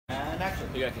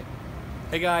Okay.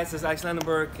 Hey guys, this is Alex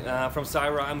Landenberg from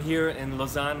Cyhra. I'm here in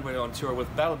Lausanne. We're on tour with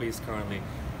Battlebeast currently.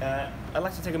 I'd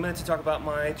like to take a minute to talk about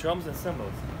my drums and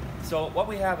cymbals. So what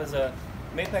we have is a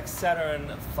Mapex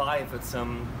Saturn 5. It's a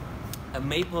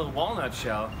maple walnut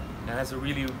shell and has a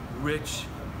really rich,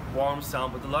 warm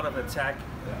sound with a lot of attack.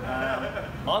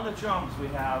 On the drums we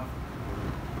have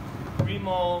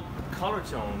Primo color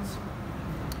tones,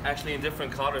 actually in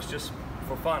different colors just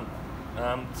for fun.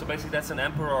 So basically that's an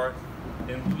Emperor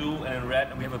in blue and red,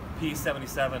 and we have a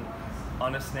P77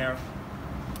 on the snare.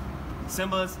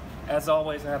 Cymbals, as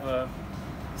always, I have a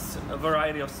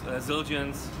variety of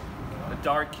Zildjians, a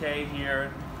dark K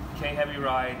here, K heavy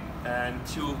ride, and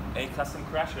two A custom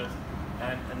crashers,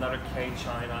 and another K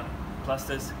China, plus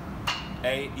this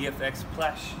A EFX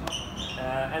Flash,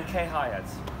 and K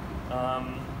hi-hats.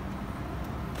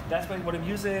 That's basically what I'm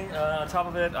using. On top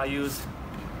of it, I use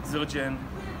Zildjian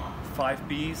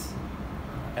 5Bs,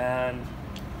 and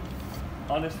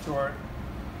on this tour,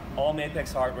 all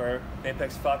Mapex hardware,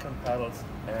 Mapex Falcon pedals,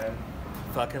 and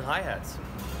Falcon hi-hats.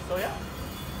 So yeah,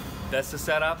 that's the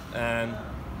setup, and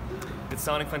it's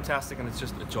sounding fantastic, and it's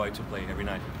just a joy to play every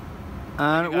night.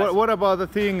 And what about the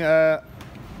thing, the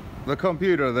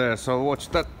computer there? So what's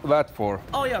that for?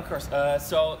 Oh yeah, of course.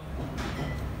 So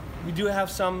we do have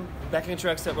some backing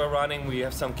tracks that we're running. We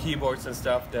have some keyboards and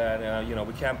stuff that you know,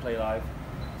 we can't play live.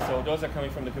 So those are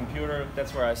coming from the computer.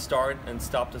 That's where I start and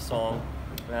stop the song.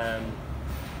 And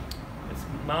it's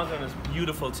mounted on this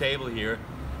beautiful table here,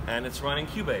 and it's running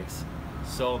Cubase.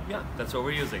 So yeah, that's what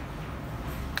we're using.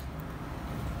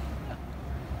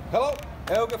 Hello,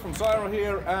 Helge from Cyhra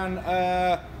here, and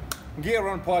gear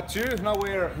on part 2. Now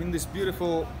we're in this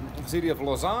beautiful city of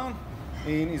Lausanne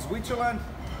in Switzerland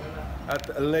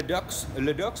at Le Dux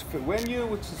venue,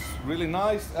 which is really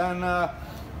nice. And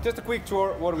just a quick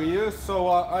tour what we use. So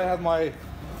I have my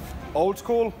old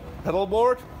school pedal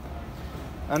board,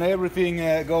 and everything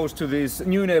goes to this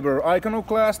new neighbor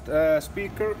iconoclast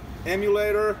speaker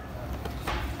emulator.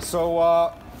 So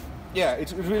yeah,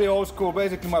 it's really old school.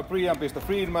 Basically my preamp is the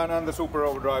Friedman, and the super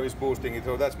overdrive is boosting it,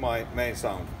 so that's my main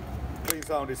sound. Clean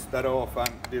sound is that off,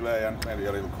 and delay, and maybe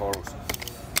a little chorus.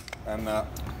 And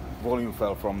volume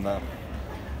fell from the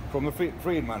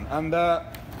Friedman. And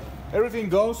everything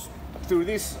goes through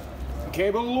this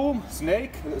cable loom,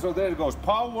 snake. So there goes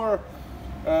power,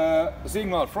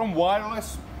 signal from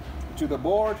wireless to the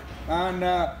board, and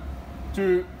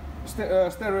to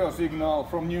stereo signal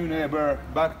from new neighbor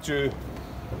back to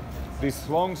this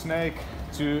long snake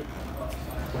to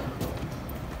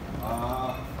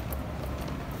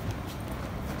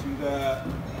the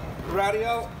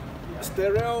radial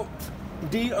stereo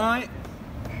DI.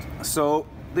 So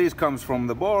this comes from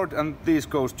the board, and this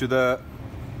goes to the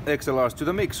XLRs to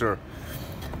the mixer.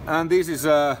 And this is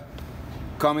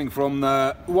coming from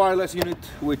the wireless unit,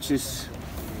 which is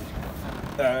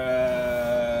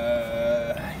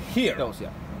here.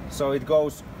 So it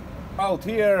goes out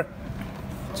here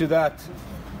to that,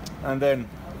 and then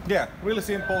yeah, really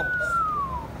simple.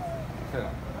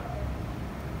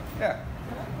 Yeah,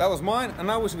 that was mine, and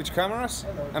now we switch cameras,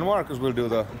 and Marcus will do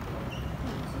the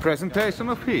presentation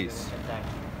of his.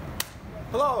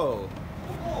 Hello!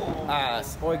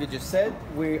 As Oige just said,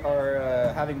 we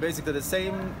are having basically the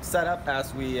same setup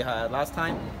as we had last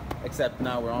time, except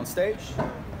now we're on stage.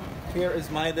 Here is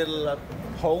my little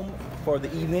home for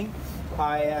the evening.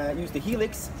 I use the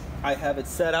Helix. I have it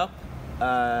set up,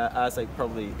 as I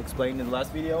probably explained in the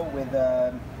last video, with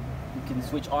you can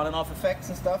switch on and off effects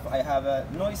and stuff. I have a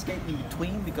noise gate in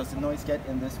between, because the noise gate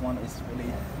in this one is really,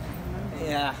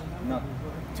 yeah, not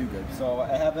too good. So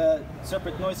I have a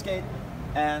separate noise gate,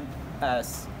 and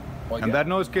as Oige, and that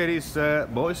noise gate is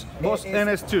Boss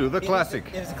NS2, the classic.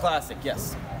 It is a classic,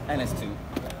 yes. NS2.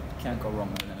 Can't go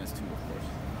wrong with an NS2, of course.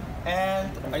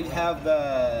 And I have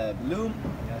the loom,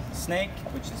 snake,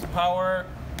 which is power,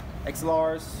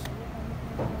 XLRs,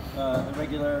 the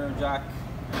regular jack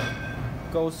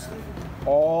goes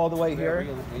all the way here.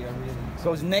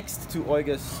 Goes next to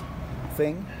Oige's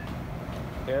thing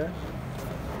here.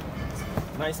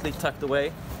 Nicely tucked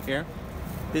away here.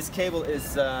 This cable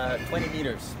is 20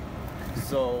 meters,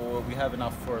 so we have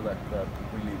enough for like the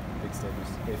really big stages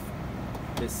if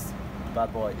this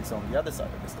bad boy is on the other side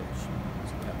of the stage.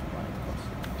 So we have to run it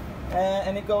across.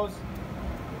 And it goes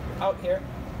out here,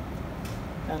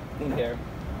 and in here,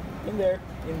 in there,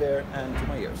 in there, and to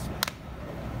my ears.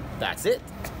 That's it.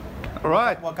 All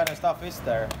right. What kind of stuff is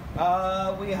there?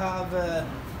 We have.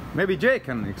 Maybe Jay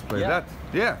can explain that.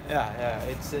 Yeah. Yeah.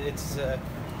 It's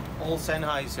all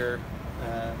Sennheiser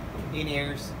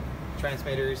in-ears,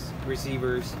 transmitters,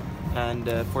 receivers, and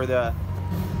for the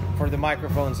for the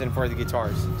microphones and for the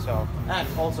guitars. So, and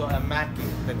also a Mackie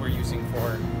that we're using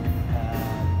for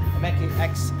a Mackie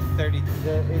X30.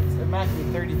 It's a Mackie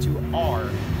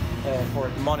 32R for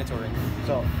monitoring.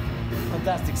 So,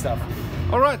 fantastic stuff.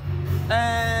 All right,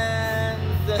 And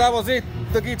that was it.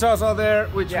 The guitars are there,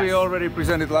 which we Yes. already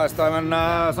presented last time,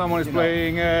 and someone is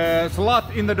playing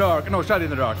Slut in the Dark. No, Shut in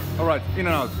the Dark. All right, in and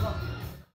out.